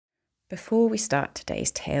Before we start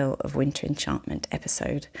today's Tale of Winter Enchantment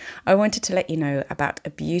episode, I wanted to let you know about a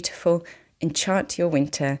beautiful Enchant Your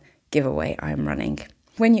Winter giveaway I'm running.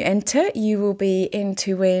 When you enter, you will be in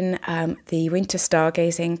to win the Winter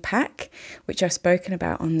Stargazing pack, which I've spoken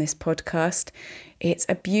about on this podcast. It's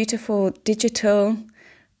a beautiful digital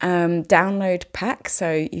download pack,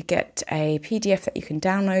 so you get a PDF that you can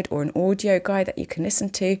download or an audio guide that you can listen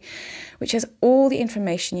to, which has all the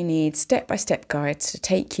information you need, step-by-step guides to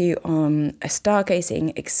take you on a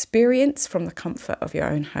stargazing experience from the comfort of your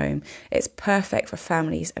own home. It's perfect for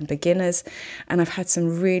families and beginners, and I've had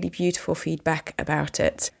some really beautiful feedback about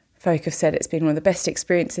it. Folk have said it's been one of the best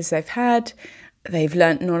experiences they've had. They've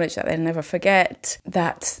learnt knowledge that they'll never forget,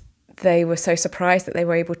 that they were so surprised that they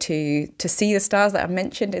were able to see the stars that I've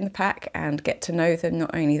mentioned in the pack and get to know them,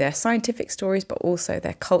 not only their scientific stories, but also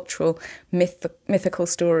their cultural, mythical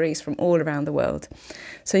stories from all around the world.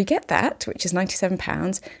 So you get that, which is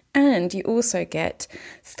 £97, and you also get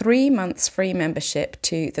 3 months free membership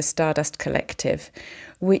to the Stardust Collective,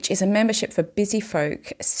 which is a membership for busy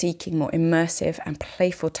folk seeking more immersive and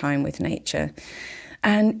playful time with nature.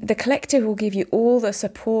 And the collective will give you all the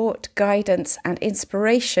support, guidance and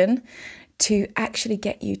inspiration to actually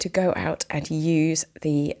get you to go out and use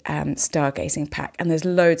the stargazing pack. And there's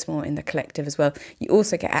loads more in the collective as well. You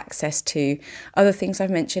also get access to other things I've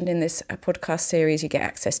mentioned in this podcast series. You get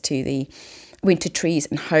access to the Winter Trees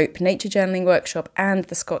and Hope Nature Journaling Workshop and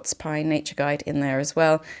the Scots Pine Nature Guide in there as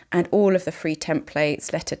well. And all of the free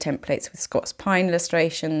templates, letter templates with Scots Pine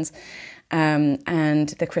illustrations, and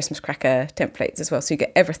the Christmas cracker templates as well. So you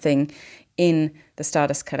get everything in the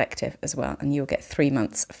Stardust Collective as well, and you'll get 3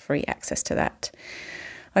 months free access to that.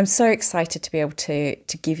 I'm so excited to be able to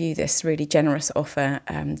give you this really generous offer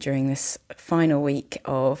during this final week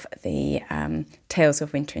of the Tales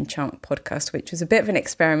of Winter Enchantment podcast, which was a bit of an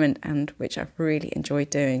experiment and which I've really enjoyed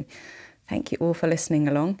doing. Thank you all for listening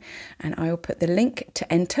along, and I will put the link to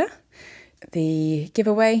enter the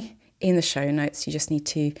giveaway in the show notes. You just need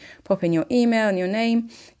to pop in your email and your name.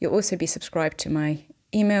 You'll also be subscribed to my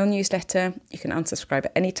email newsletter. You can unsubscribe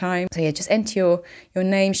at any time. So yeah, just enter your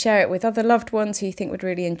name, share it with other loved ones who you think would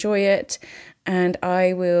really enjoy it, and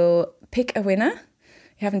I will pick a winner.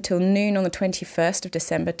 You have until noon on the 21st of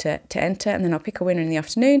December to enter, and then I'll pick a winner in the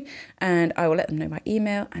afternoon, and I will let them know by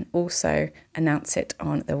email and also announce it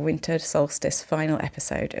on the winter solstice final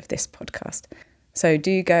episode of this podcast. So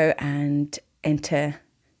do go and enter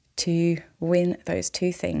to win those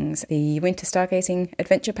two things, the Winter Stargazing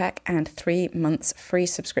Adventure Pack and 3 months free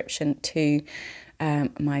subscription to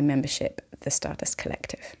my membership, the Stardust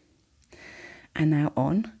Collective. And now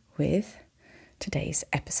on with today's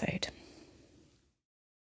episode.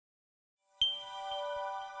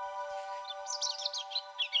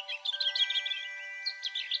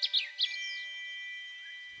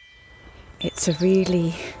 It's a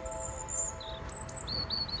really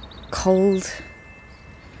cold,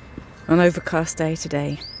 an overcast day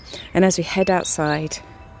today, and as we head outside,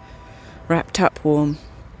 wrapped up warm,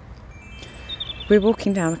 we're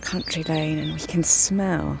walking down a country lane and we can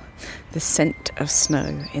smell the scent of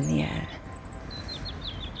snow in the air.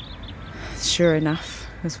 Sure enough,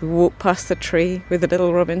 as we walk past the tree with the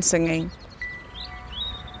little robin singing,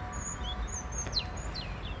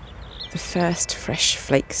 the first fresh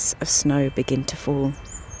flakes of snow begin to fall.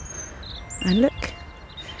 And look,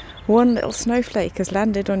 one little snowflake has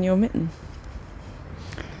landed on your mitten.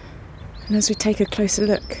 And as we take a closer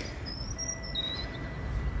look,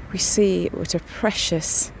 we see what a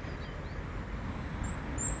precious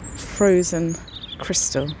frozen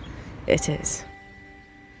crystal it is.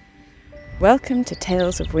 Welcome to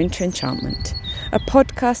Tales of Winter Enchantment, a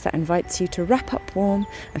podcast that invites you to wrap up warm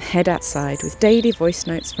and head outside with daily voice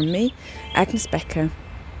notes from me, Agnes Becker,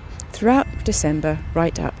 throughout December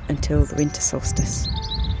right up until the winter solstice.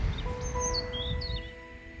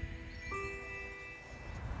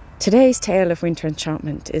 Today's Tale of Winter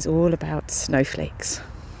Enchantment is all about snowflakes.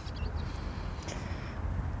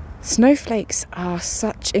 Snowflakes are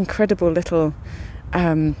such incredible little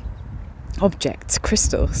objects,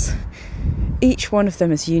 crystals. Each one of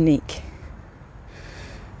them is unique.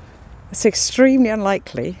 It's extremely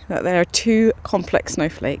unlikely that there are two complex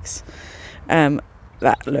snowflakes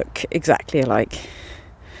that look exactly alike.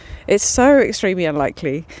 It's so extremely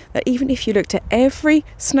unlikely that even if you looked at every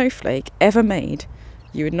snowflake ever made,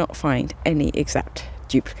 you would not find any exact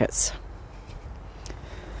duplicates.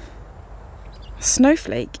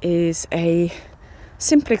 Snowflake is a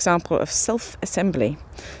simple example of self-assembly.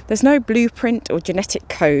 There's no blueprint or genetic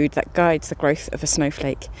code that guides the growth of a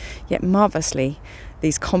snowflake, yet marvellously,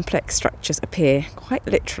 these complex structures appear quite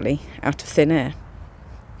literally out of thin air.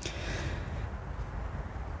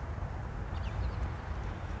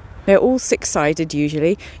 They're all six-sided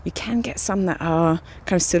usually. You can get some that are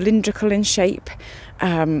kind of cylindrical in shape,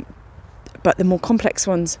 but the more complex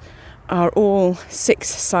ones are all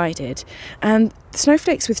six-sided. And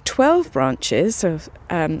snowflakes with 12 branches, 12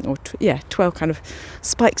 kind of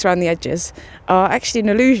spikes around the edges, are actually an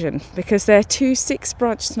illusion, because they're two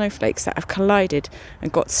 6-branched snowflakes that have collided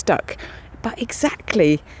and got stuck, but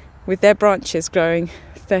exactly with their branches growing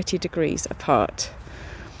 30 degrees apart.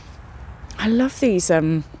 I love these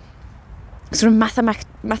sort of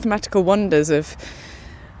mathematical wonders of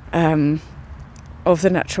the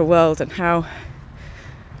natural world, and how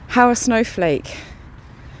a snowflake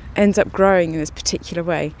ends up growing in this particular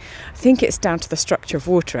way. I think it's down to the structure of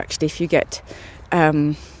water, actually, if you get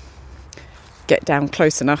down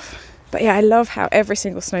close enough. But yeah, I love how every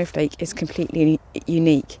single snowflake is completely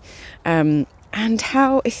unique, and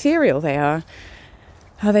how ethereal they are,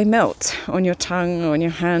 how they melt on your tongue or on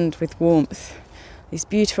your hand with warmth. These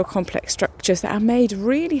beautiful complex structures that are made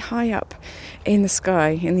really high up in the sky,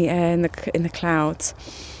 in the air, in the clouds.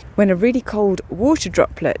 When a really cold water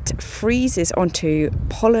droplet freezes onto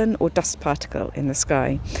pollen or dust particle in the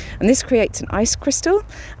sky, and this creates an ice crystal,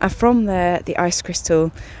 and from there the ice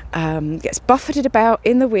crystal gets buffeted about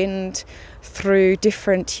in the wind through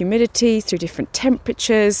different humidity, through different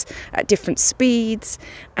temperatures, at different speeds,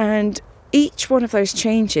 and each one of those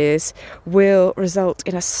changes will result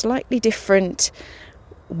in a slightly different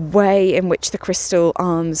way in which the crystal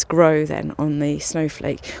arms grow then on the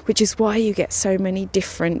snowflake, which is why you get so many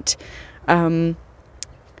different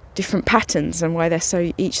patterns, and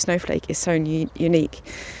why each snowflake is so unique.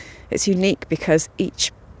 It's unique because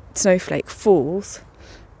each snowflake falls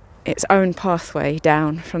its own pathway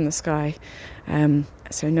down from the sky,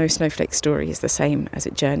 so no snowflake story is the same as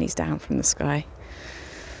it journeys down from the sky.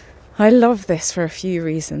 I love this for a few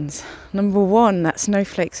reasons. Number one, that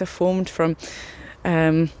snowflakes are formed from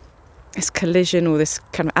this collision, or this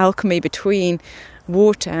kind of alchemy between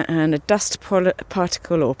water and a dust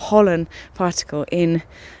particle or pollen particle in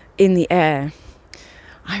the air.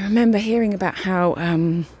 I remember hearing about how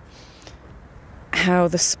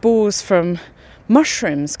the spores from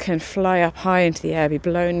mushrooms can fly up high into the air, be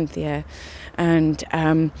blown into the air,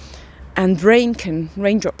 and rain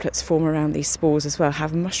droplets form around these spores as well.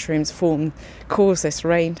 Have mushrooms cause this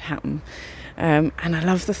rain to happen. And I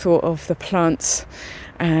love the thought of the plants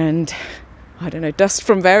and, I don't know, dust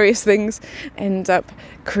from various things ends up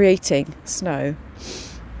creating snow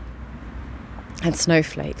and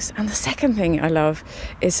snowflakes. And the second thing I love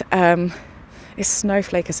is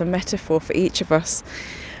snowflake as a metaphor for each of us.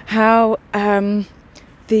 How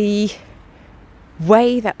the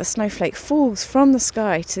way that the snowflake falls from the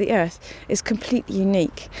sky to the earth is completely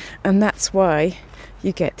unique, and that's why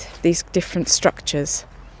you get these different structures.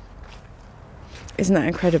 Isn't that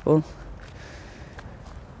incredible?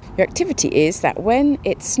 Your activity is that when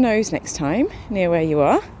it snows next time near where you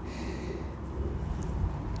are,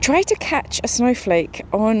 try to catch a snowflake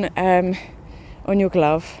on your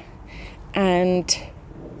glove, and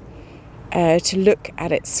to look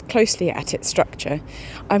closely at its structure.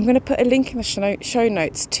 I'm going to put a link in the show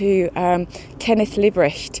notes to Kenneth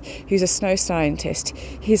Liebrecht, who's a snow scientist.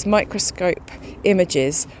 His microscope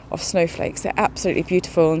images of snowflakes, they're absolutely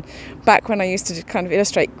beautiful. And back when I used to kind of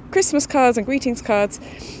illustrate Christmas cards and greetings cards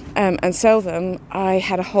and sell them, I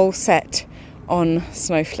had a whole set on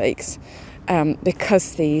snowflakes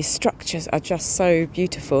because the structures are just so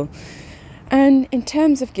beautiful. And in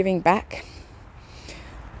terms of giving back,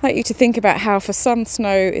 I'd like you to think about how for some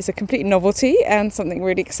snow is a complete novelty and something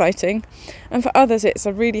really exciting, and for others it's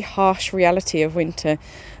a really harsh reality of winter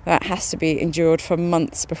that has to be endured for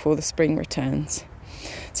months before the spring returns.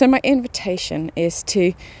 So my invitation is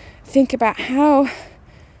to think about how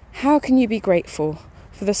can you be grateful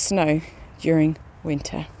for the snow during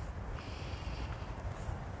winter.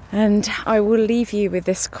 And I will leave you with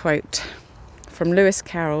this quote from Lewis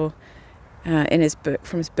Carroll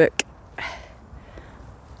from his book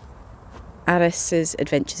Alice's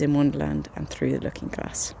Adventures in Wonderland and Through the Looking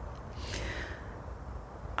Glass.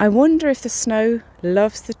 I wonder if the snow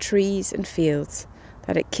loves the trees and fields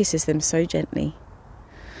that it kisses them so gently,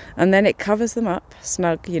 and then it covers them up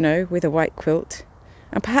snug, with a white quilt,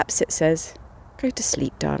 and perhaps it says, "Go to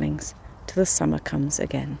sleep, darlings, till the summer comes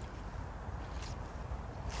again."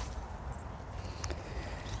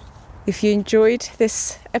 If you enjoyed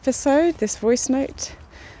this episode, this voice note,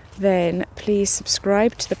 then please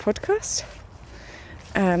subscribe to the podcast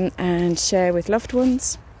and share with loved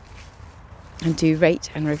ones, and do rate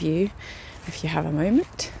and review if you have a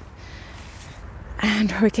moment.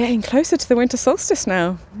 And we're getting closer to the winter solstice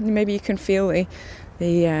now. Maybe you can feel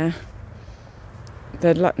the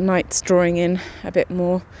the night's drawing in a bit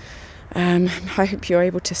more. I hope you're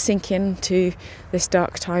able to sink into this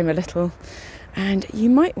dark time a little, and you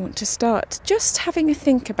might want to start just having a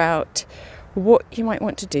think about what you might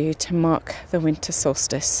want to do to mark the winter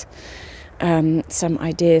solstice. Some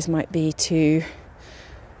ideas might be to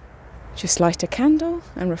just light a candle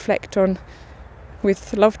and reflect on,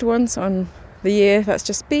 with loved ones, on the year that's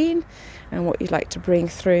just been and what you'd like to bring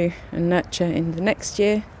through and nurture in the next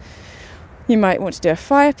year. You might want to do a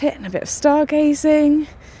fire pit and a bit of stargazing.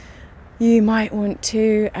 You might want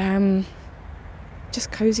to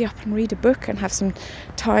just cozy up and read a book and have some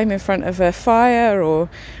time in front of a fire, or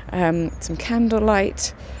some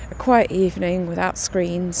candlelight, a quiet evening without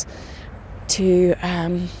screens, to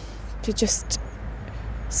just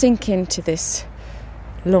sink into this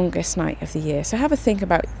longest night of the year. So have a think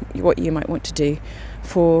about what you might want to do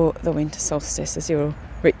for the winter solstice as your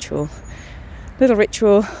little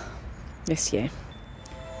ritual this year.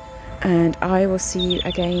 And I will see you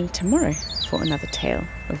again tomorrow for another tale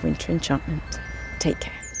of winter enchantment. Take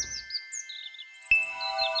care.